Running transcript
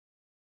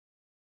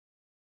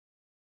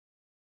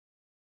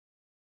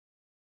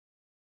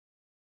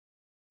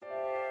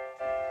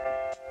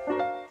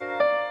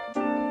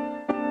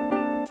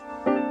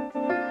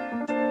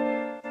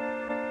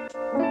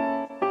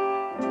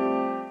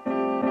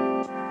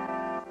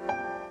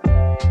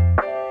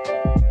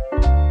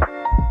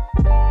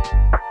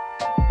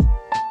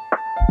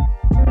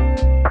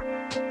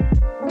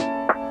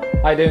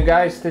How you doing,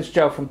 guys? This is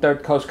Joe from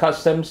Third Coast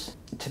Customs.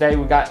 Today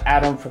we got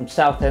Adam from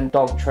Southend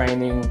Dog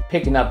Training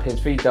picking up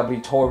his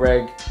VW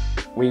Touareg.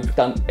 We've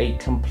done a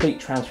complete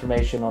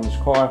transformation on his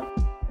car.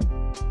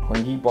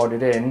 When he brought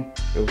it in,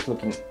 it was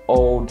looking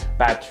old,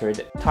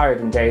 battered, tired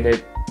and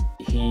dated.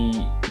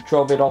 He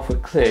drove it off a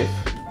cliff,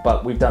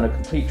 but we've done a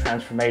complete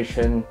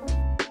transformation.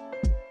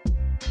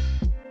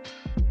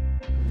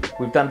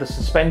 We've done the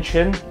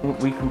suspension.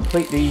 We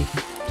completely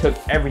took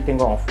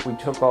everything off. We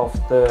took off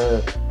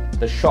the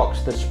shocks,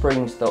 the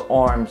springs, the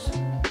arms.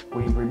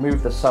 We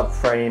removed the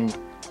subframe.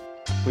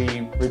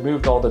 We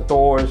removed all the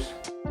doors.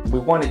 We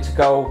wanted to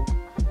go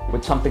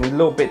with something a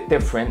little bit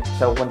different.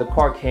 So when the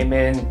car came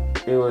in,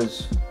 it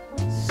was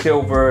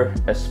silver,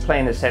 as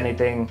plain as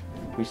anything.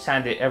 We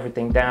sanded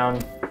everything down,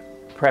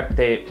 prepped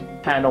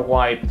it, panel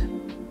wiped.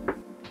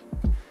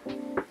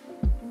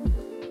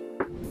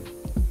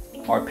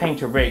 Our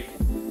painter Rick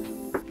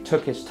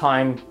took his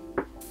time,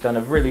 done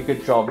a really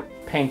good job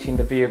painting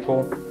the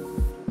vehicle.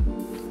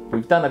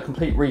 We've done a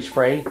complete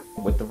respray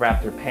with the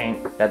Raptor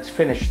paint that's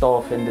finished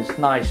off in this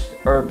nice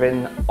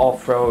urban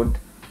off-road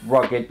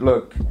rugged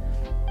look.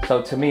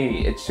 So to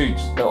me, it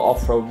suits the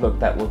off-road look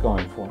that we're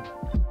going for.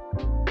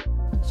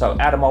 So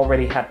Adam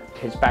already had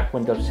his back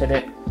windows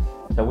tinted,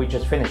 so we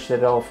just finished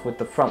it off with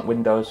the front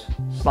windows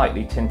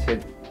slightly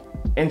tinted.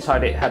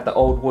 Inside it had the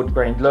old wood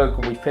grain look.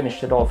 We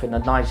finished it off in a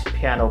nice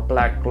piano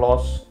black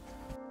gloss.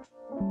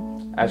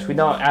 As we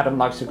know, Adam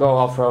likes to go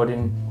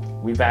off-roading.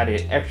 We've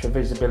added extra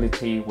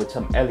visibility with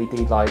some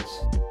LED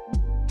lights.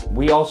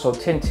 We also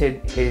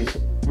tinted his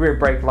rear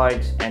brake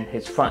lights and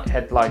his front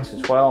headlights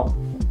as well.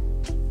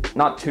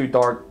 Not too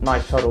dark,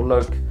 nice subtle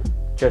look,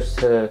 just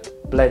to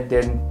blend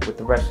in with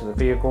the rest of the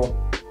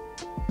vehicle.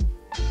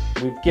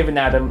 We've given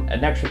Adam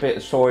an extra bit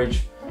of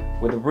storage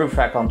with a roof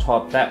rack on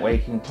top. That way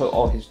he can put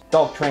all his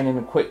dog training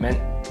equipment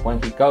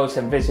when he goes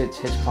and visits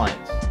his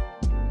clients.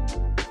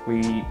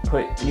 We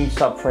put new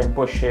subframe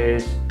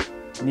bushes,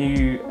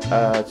 new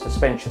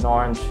suspension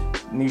arms,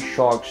 new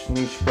shocks,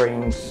 new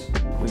springs.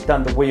 We've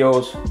done the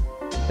wheels.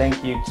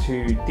 Thank you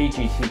to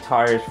DGT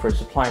Tires for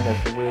supplying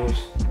us the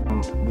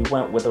wheels. We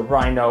went with a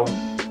Rhino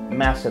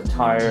massive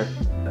tire.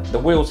 The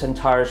wheels and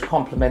tires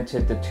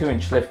complemented the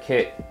 2-inch lift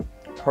kit.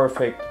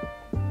 Perfect.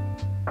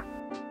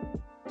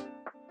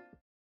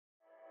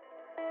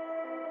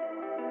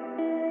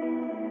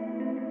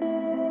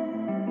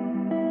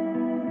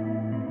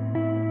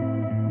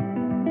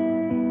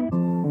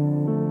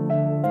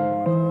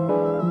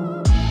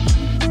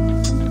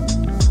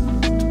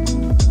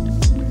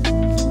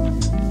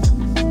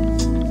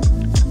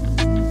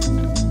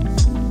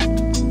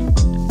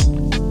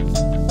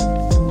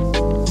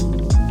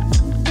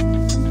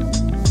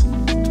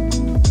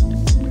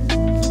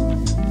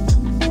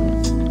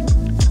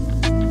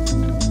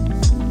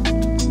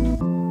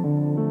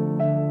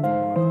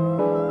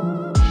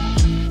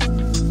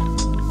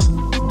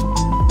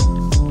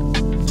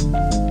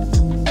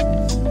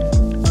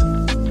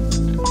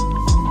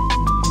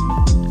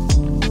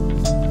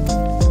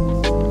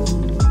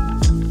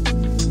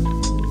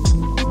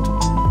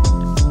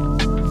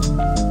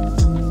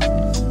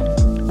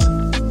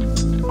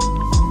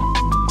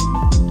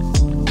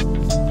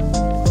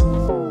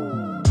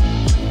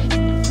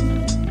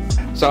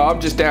 So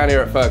I'm just down here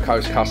at Third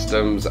Coast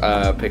Customs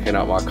picking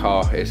up my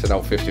car. It's an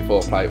old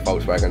 54 plate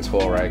Volkswagen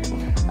Touareg,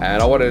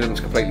 and I wanted them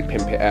to completely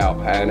pimp it out,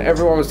 and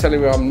everyone was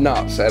telling me I'm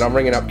nuts, and I'm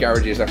ringing up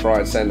garages left, right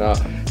and centre.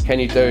 Can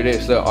you do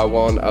this? Look, I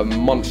want a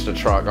monster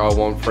truck. I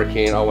want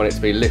it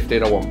to be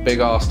lifted. I want big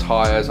ass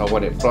tyres. I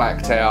want it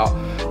blacked out.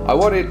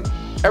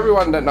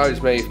 Everyone that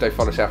knows me, if they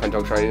follow Southend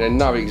Dog Training, they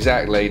know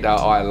exactly that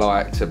I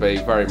like to be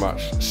very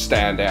much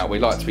stand out. We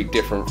like to be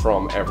different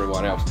from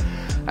everyone else.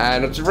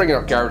 And I was ringing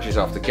up garages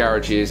after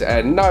garages,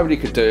 and nobody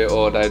could do it,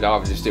 or they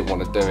either just didn't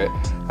want to do it.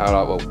 And I'm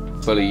like,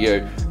 well, bully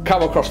you.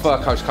 Come across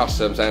Third Coast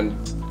Customs, and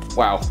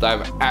wow,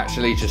 they've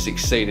actually just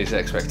exceeded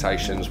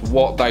expectations.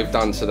 What they've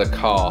done to the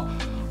car,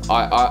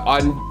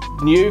 I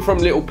knew from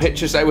little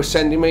pictures they were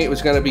sending me it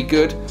was going to be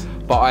good,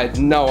 but I had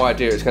no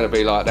idea it was going to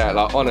be like that.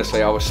 Like,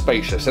 honestly, I was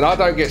speechless, and I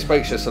don't get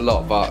speechless a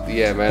lot, but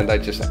yeah, man, they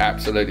just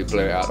absolutely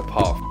blew it out of the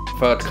park.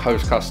 Third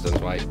Coast Customs,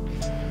 mate.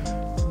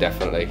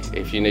 Definitely,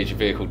 if you need your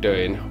vehicle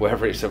doing,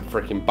 whether it's a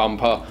freaking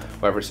bumper,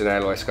 whether it's an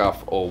alloy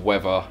scuff, or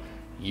whether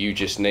you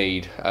just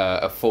need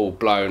a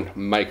full-blown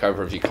makeover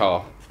of your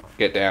car,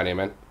 get down here,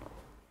 man.